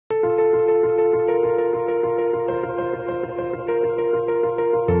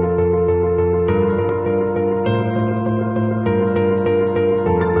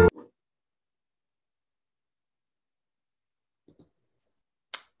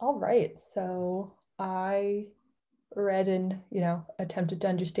All right, so I read and attempted to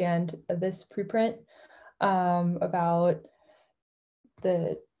understand this preprint about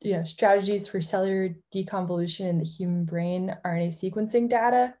the strategies for cellular deconvolution in the human brain RNA sequencing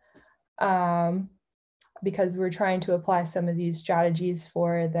data, because we're trying to apply some of these strategies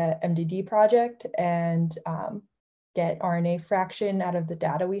for the MDD project and get RNA fraction out of the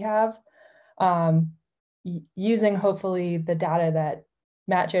data we have, using hopefully the data that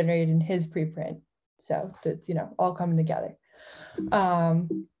Matt generated in his preprint. So that's all coming together.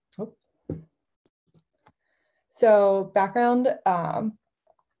 So background, kind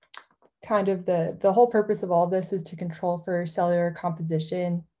of the whole purpose of all this is to control for cellular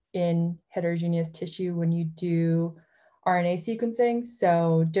composition in heterogeneous tissue when you do RNA sequencing.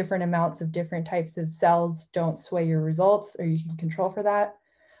 So different amounts of different types of cells don't sway your results, or you can control for that.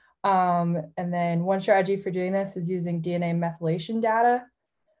 And then one strategy for doing this is using DNA methylation data.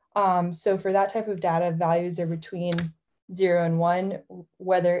 So for that type of data, values are between 0 and 1,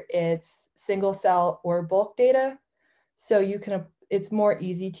 whether it's single cell or bulk data. So it's more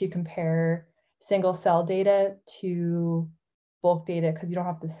easy to compare single cell data to bulk data because you don't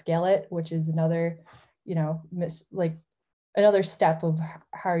have to scale it, which is another, another step of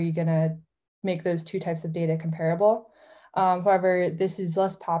how are you going to make those two types of data comparable. However, this is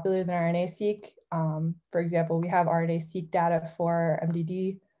less popular than RNA-seq. For example, we have RNA-seq data for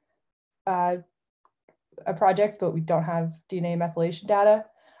MDD a project, but we don't have DNA methylation data.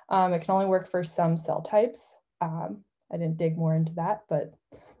 It can only work for some cell types. I didn't dig more into that, but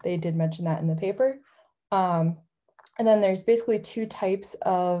they did mention that in the paper. And then there's basically two types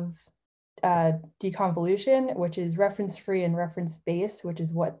of deconvolution, which is reference-free and reference-based, which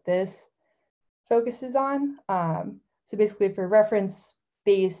is what this focuses on. So basically for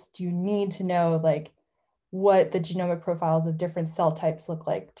reference-based, you need to know what the genomic profiles of different cell types look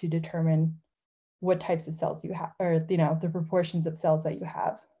like to determine what types of cells you have, or the proportions of cells that you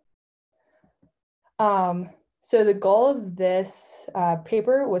have. So the goal of this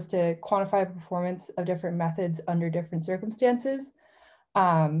paper was to quantify performance of different methods under different circumstances.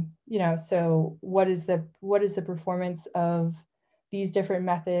 So what is the performance of these different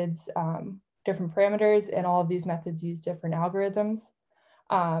methods, different parameters, and all of these methods use different algorithms.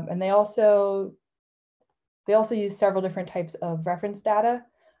 And they also use several different types of reference data.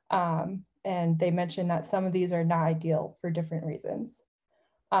 And they mentioned that some of these are not ideal for different reasons.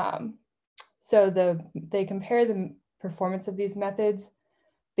 So they compare the performance of these methods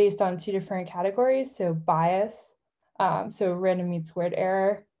based on two different categories. So bias, so random mean squared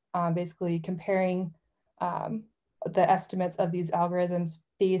error, basically comparing the estimates of these algorithms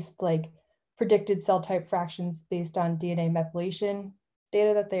based predicted cell type fractions based on DNA methylation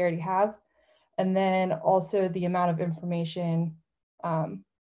data that they already have. And then also the amount of information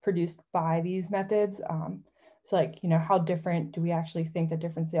produced by these methods. So how different do we actually think that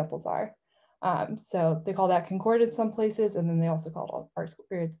different samples are? So they call that concordance some places, and then they also call it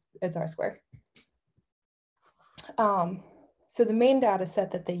R-squared, it's R-squared. So the main data set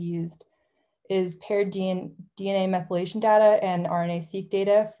that they used is paired DNA methylation data and RNA-seq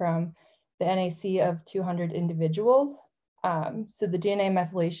data from the NAC of 200 individuals. So the DNA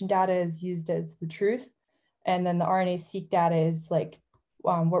methylation data is used as the truth, and then the RNA-seq data is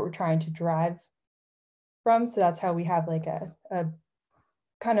what we're trying to derive from. So that's how we have a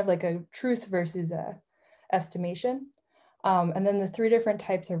kind of a truth versus a estimation. And then the three different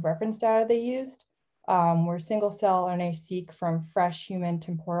types of reference data they used were single cell RNA-seq from fresh human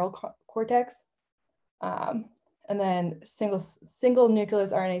temporal cortex, and then single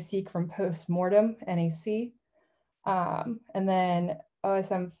nucleus RNA-seq from post-mortem NAC, and then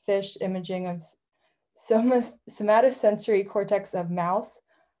OSM fish imaging of somatosensory cortex of mouse.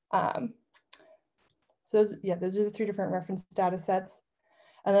 So those are the three different reference data sets.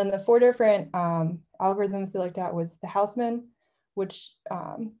 And then the four different algorithms they looked at was the Houseman, which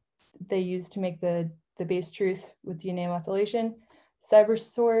they used to make the base truth with DNA methylation,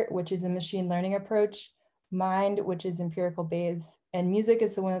 CyberSort, which is a machine learning approach, Mind, which is empirical Bayes, and Music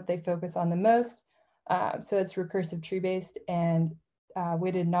is the one that they focus on the most. So it's recursive tree-based and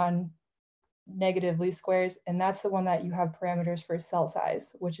weighted non-negative least squares, and that's the one that you have parameters for cell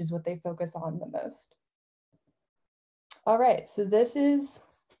size, which is what they focus on the most. All right, so this is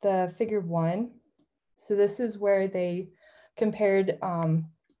the figure 1. So this is where they compared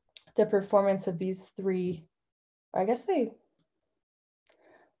the performance of these three. I guess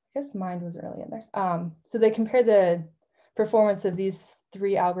Mind wasn't really in there. So they compared the performance of these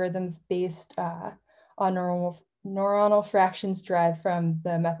three algorithms based on neuronal fractions derived from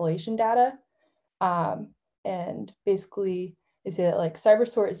the methylation data. And basically they say that like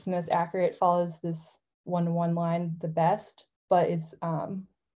CyberSort is the most accurate, follows this one-to-one line the best, but it's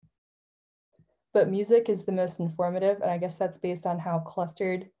but music is the most informative, and I guess that's based on how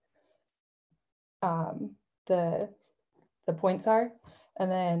clustered the points are.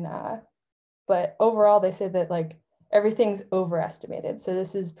 And then, but overall, they say that like everything's overestimated. So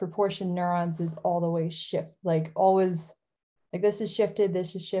this is proportion neurons is all the way shift, like always, like this is shifted,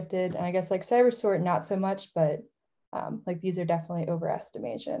 and I guess like CyberSort not so much, but like these are definitely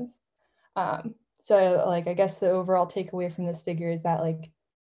overestimations. So like I guess the overall takeaway from this figure is that like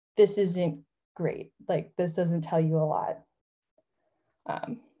this isn't great. Like this doesn't tell you a lot.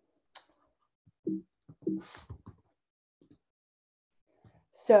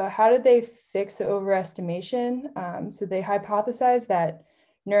 So how did they fix the overestimation? So they hypothesized that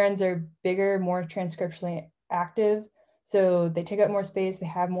neurons are bigger, more transcriptionally active. So they take up more space, they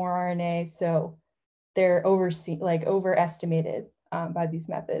have more RNA. So they're overestimated by these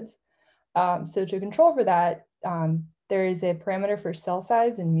methods. So to control for that, there is a parameter for cell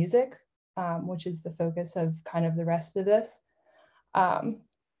size in music, which is the focus of kind of the rest of this.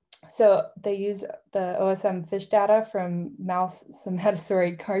 So they use the OSM fish data from mouse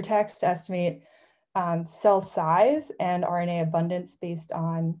somatosaurid cortex to estimate cell size and RNA abundance based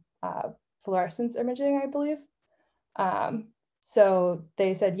on fluorescence imaging, I believe. So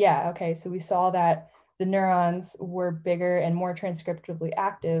they said, yeah, okay, so we saw that the neurons were bigger and more transcriptively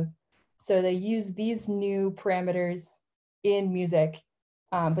active. So they used these new parameters in music,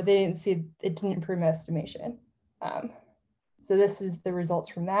 but they didn't see, it didn't improve estimation. So this is the results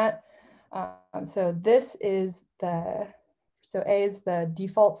from that. So this is the, so A is the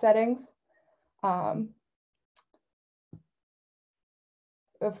default settings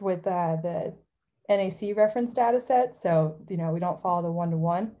with the NAC reference data set. So, you know, we don't follow the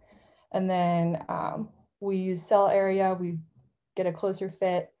one-to-one. And then we use cell area, we get a closer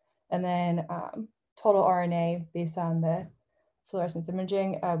fit, and then total RNA based on the fluorescence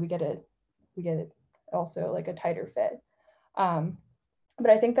imaging, we get it also like a tighter fit. But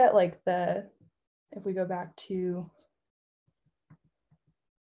I think that like if we go back to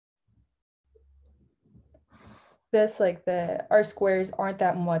this, like the R squares aren't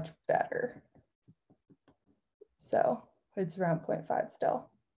that much better. So it's around 0.5 still.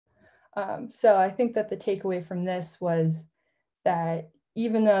 So I think that the takeaway from this was that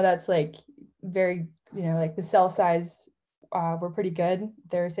even though that's like very, you know, like the cell size were pretty good,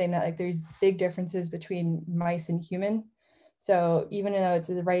 they're saying that like there's big differences between mice and human. So even though it's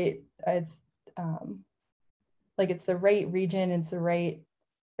the right, it's the right region, it's the right,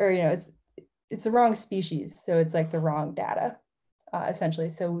 or, you know, it's the wrong species. So it's like the wrong data, essentially.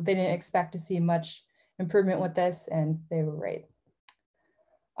 So they didn't expect to see much improvement with this, and they were right.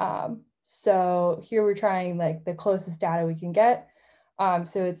 So here we're trying like the closest data we can get.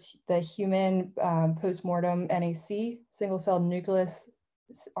 So it's the human postmortem NAC, single cell nucleus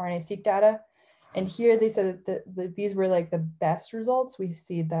RNA-seq data. And here they said that these were like the best results. We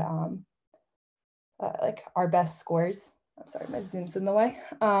see the like our best scores. I'm sorry, my zoom's in the way.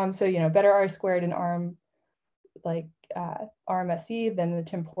 So, you know, better R squared and RMSE than the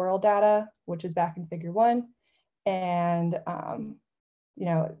temporal data, which is back in figure 1. And, you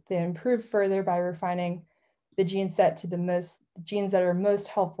know, they improved further by refining the gene set to the genes that are most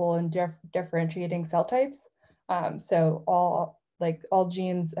helpful in differentiating cell types. So all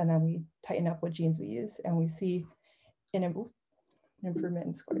genes, and then we tighten up what genes we use, and we see an improvement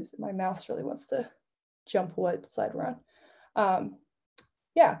in scores. My mouse really wants to jump what slide we're on.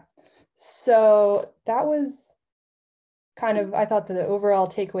 Yeah, so that was kind of, I thought that the overall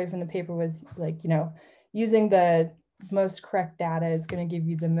takeaway from the paper was like, you know, using the most correct data is going to give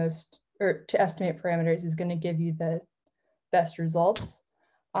you the most, or to estimate parameters is going to give you the best results.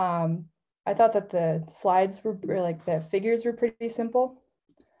 I thought that the slides were, or like the figures were pretty simple,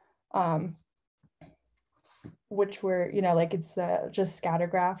 which were, you know, like it's just scatter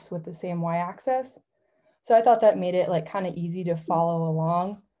graphs with the same y-axis. So I thought that made it like kind of easy to follow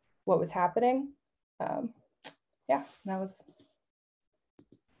along what was happening. Yeah, that was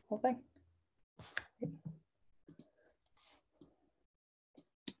the whole thing.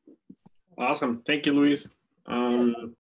 Awesome. Thank you, Louise.